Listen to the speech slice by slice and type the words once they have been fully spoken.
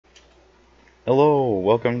Hello,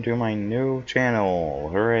 welcome to my new channel.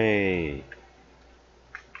 Hooray!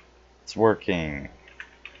 It's working.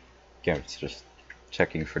 Yeah, it's just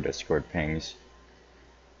checking for Discord pings.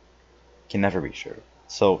 Can never be sure.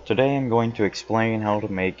 So, today I'm going to explain how to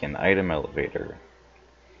make an item elevator.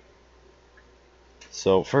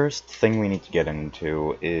 So, first thing we need to get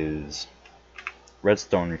into is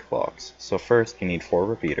redstone clocks. So first you need 4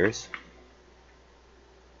 repeaters.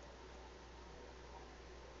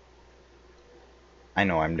 I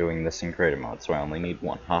know I'm doing this in creative mode, so I only need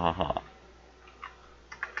 1. Ha ha ha.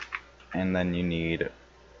 And then you need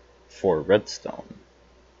 4 redstone.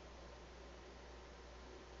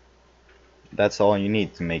 That's all you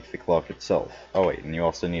need to make the clock itself. Oh wait, and you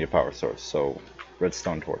also need a power source, so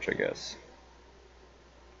redstone torch, I guess.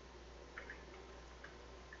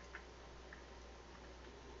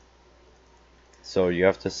 So you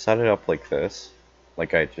have to set it up like this,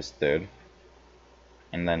 like I just did,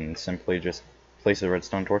 and then simply just place a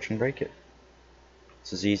redstone torch and break it.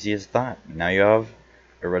 It's as easy as that. Now you have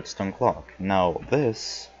a redstone clock. Now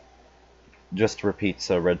this just repeats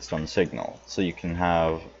a redstone signal, so you can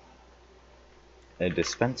have a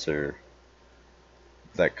dispenser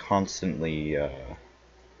that constantly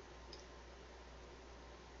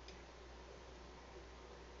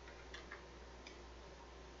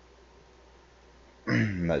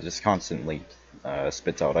that just constantly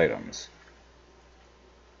spits out items.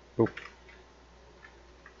 Boop.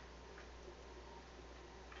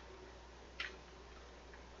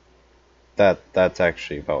 That's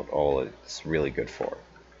actually about all it's really good for.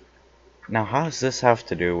 Now, how does this have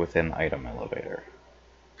to do with an item elevator?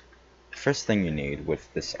 First thing you need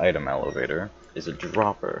with this item elevator is a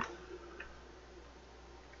dropper.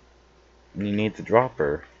 And you need the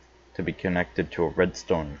dropper to be connected to a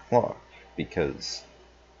redstone clock because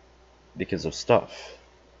of stuff.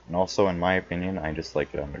 And also, in my opinion, I just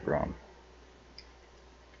like it underground.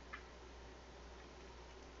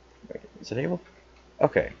 Wait, is it able?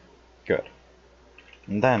 Okay, good.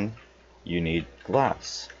 And then you need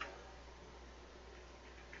glass.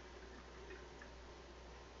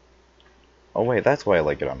 Oh wait, that's why I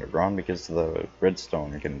like it underground, because the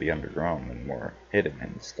redstone can be underground and more hidden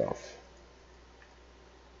and stuff.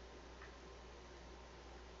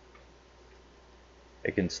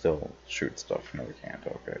 It can still shoot stuff, no it can't,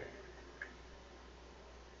 okay.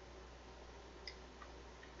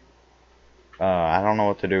 I don't know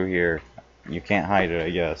what to do here. You can't hide it, I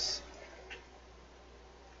guess.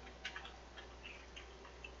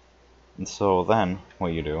 And so then,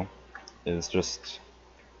 what you do is just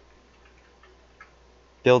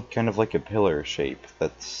build kind of like a pillar shape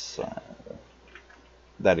that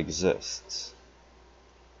exists.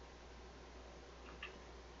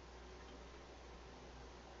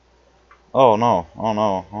 Oh no, oh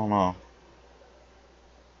no, oh no.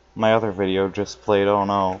 My other video just played, oh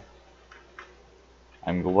no.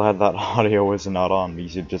 I'm glad that audio was not on,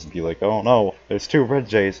 because you'd just be like, oh no, there's 2 red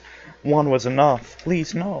jays. 1 was enough,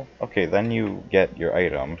 please no. Okay, then you get your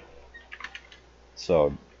item.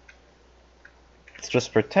 So, let's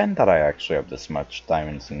just pretend that I actually have this much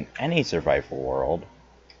diamonds in any survival world.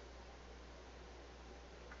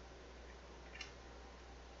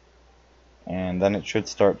 And then it should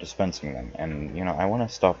start dispensing them. And, you know, I want to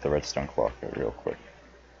stop the redstone clock real quick.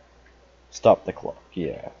 Stop the clock,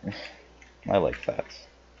 yeah. I like that.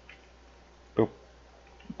 Boop.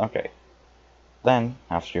 Okay. Then,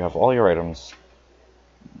 after you have all your items,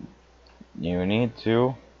 you need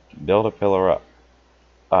to build a pillar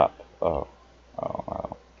up. Oh.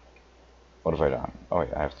 What have I done? Oh,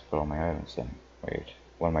 yeah, I have to put all my items in. Wait,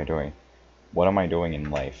 what am I doing? What am I doing in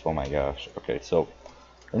life? Oh my gosh. Okay, so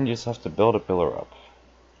then you just have to build a pillar up.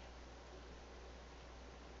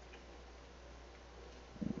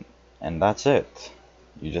 And that's it.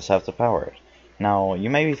 You just have to power it. Now, you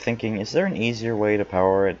may be thinking, is there an easier way to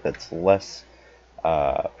power it that's less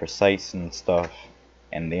precise and stuff?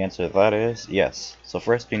 And the answer to that is yes. So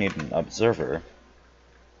first you need an observer,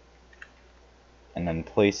 and then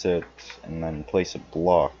place a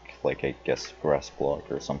block, like I guess grass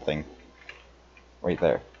block or something, right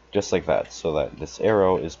there. Just like that, so that this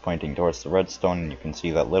arrow is pointing towards the redstone, and you can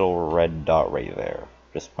see that little red dot right there,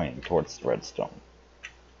 just pointing towards the redstone.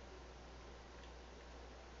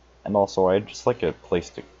 And also, I'd just like a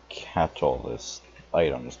place to catch all this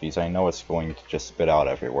items, because I know it's going to just spit out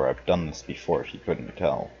everywhere. I've done this before, if you couldn't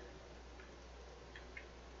tell.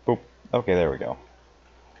 Boop. Okay, there we go.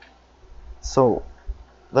 So,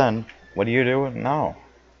 then, what do you do now?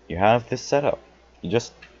 You have this setup. You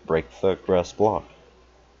just break the grass block.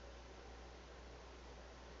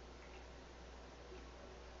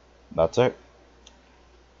 That's it.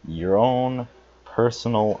 Your own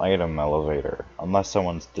personal item elevator, unless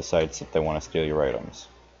someone decides that they want to steal your items.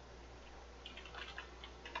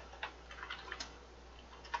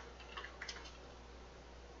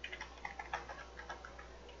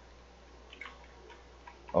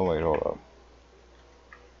 Oh wait, hold up.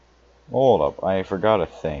 Hold up, I forgot a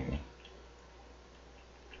thing.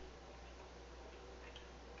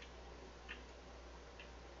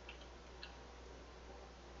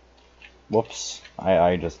 Whoops,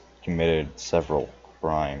 I just committed several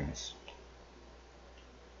crimes.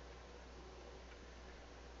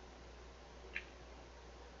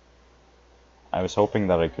 I was hoping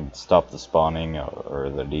that I could stop the spawning or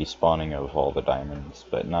the despawning of all the diamonds,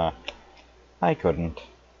 but nah, I couldn't.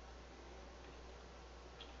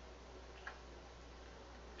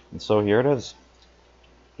 And so here it is.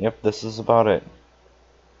 Yep, this is about it.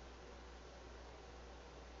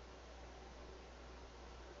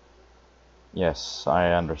 Yes,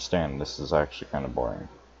 I understand, this is actually kind of boring.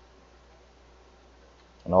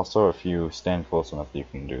 And also, if you stand close enough, you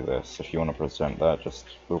can do this. If you want to present that, just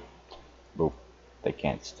boop, boop. They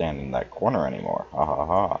can't stand in that corner anymore. Ha ha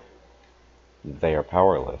ha. They are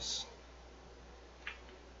powerless.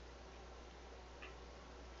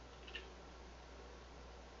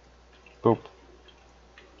 Boop.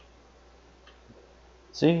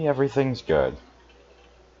 See, everything's good.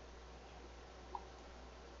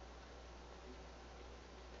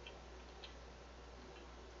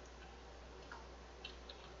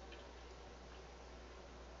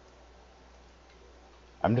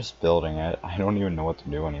 I'm just building it. I don't even know what to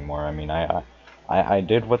do anymore. I mean, I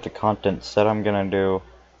did what the content said I'm gonna do,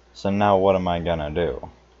 so now what am I gonna do?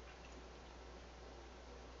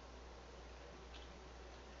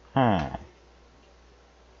 Huh.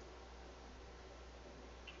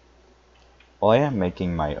 Well, I am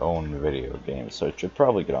making my own video game, so I should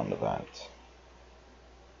probably get onto that.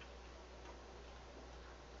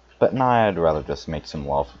 But nah, I'd rather just make some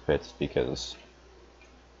lava pits because,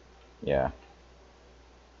 yeah.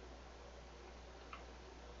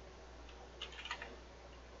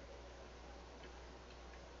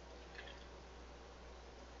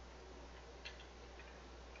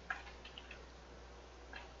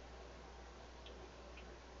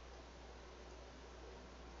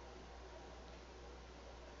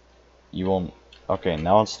 You won't. Okay,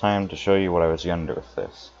 now it's time to show you what I was gonna do with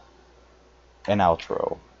this. An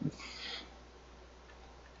outro.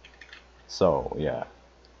 So, yeah.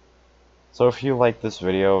 So if you like this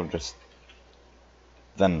video,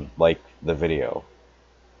 then like the video.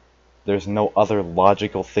 There's no other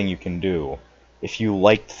logical thing you can do. If you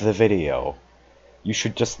liked the video, you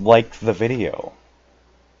should just like the video.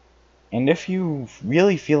 And if you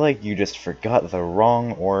really feel like you just forgot the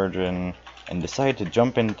wrong origin and decide to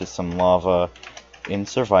jump into some lava in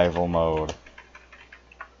survival mode,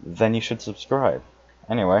 then you should subscribe.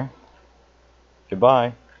 Anyway,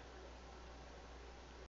 goodbye.